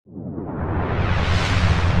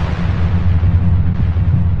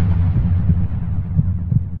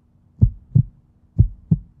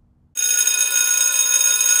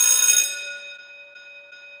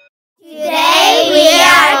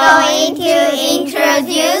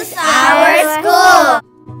introduce our school.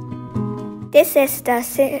 This is the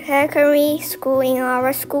secondary school in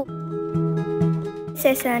our school. This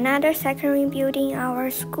is another secondary building in our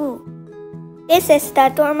school. This is the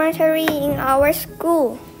dormitory in our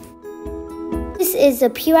school. This is the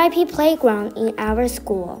PYP playground in our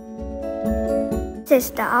school. This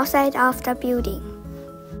is the outside of the building.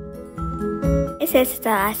 This is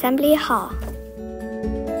the assembly hall.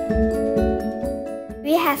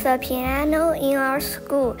 We have a piano in our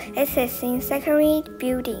school. This is in secondary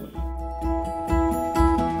building.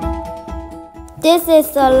 This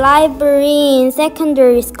is the library in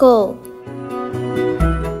secondary school.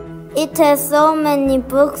 It has so many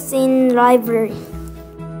books in library.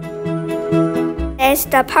 There's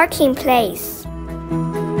the parking place.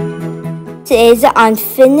 This is an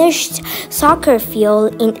unfinished soccer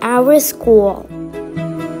field in our school.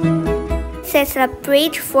 This is a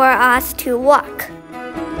bridge for us to walk.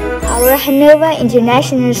 Our Hanova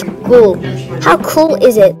International School. How cool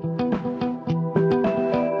is it?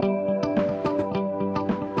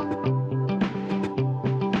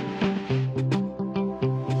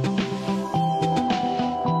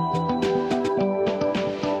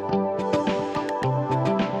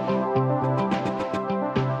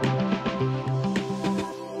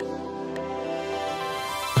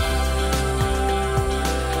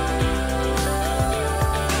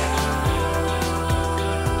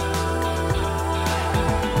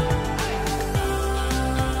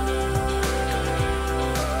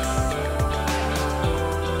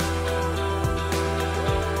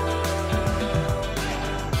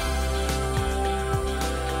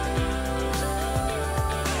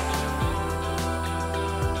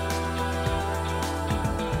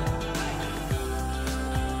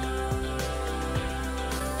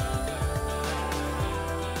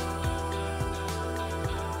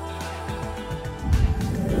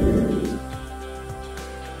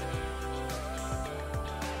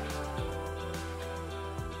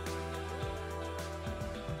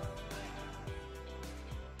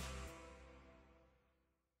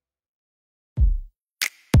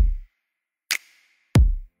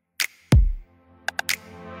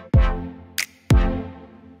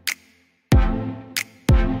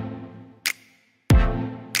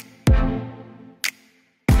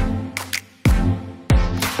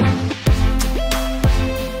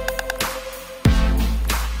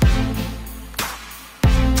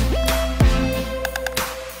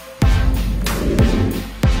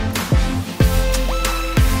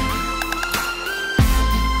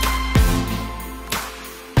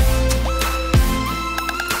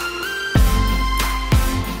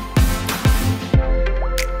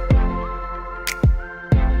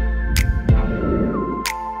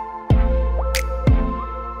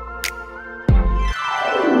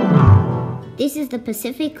 This is the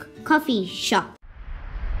Pacific Coffee Shop.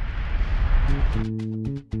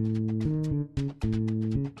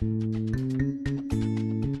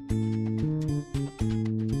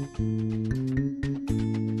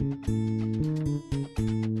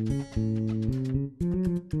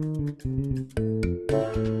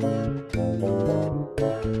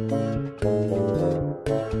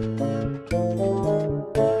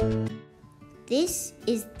 This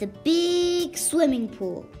is the big swimming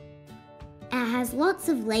pool. It has lots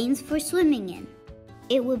of lanes for swimming in.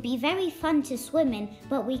 It would be very fun to swim in,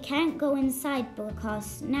 but we can't go inside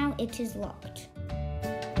because now it is locked.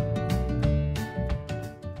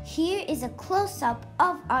 Here is a close-up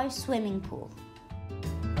of our swimming pool.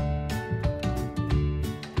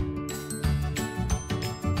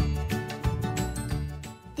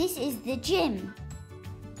 This is the gym.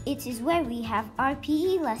 It is where we have our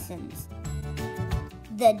PE lessons.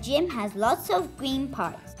 The gym has lots of green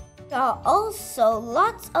parts. There are also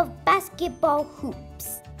lots of basketball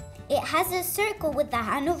hoops. It has a circle with the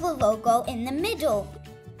Hanova logo in the middle.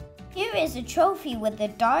 Here is a trophy with a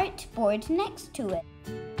dartboard next to it.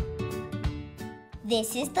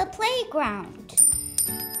 This is the playground.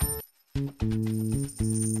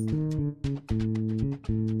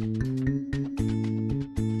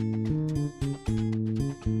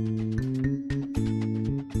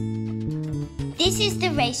 This is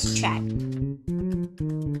the racetrack.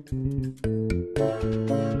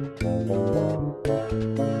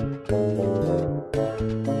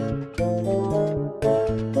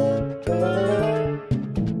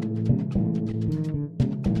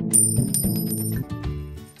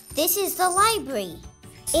 This is the library.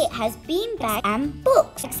 It has beanbags and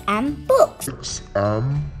books and books.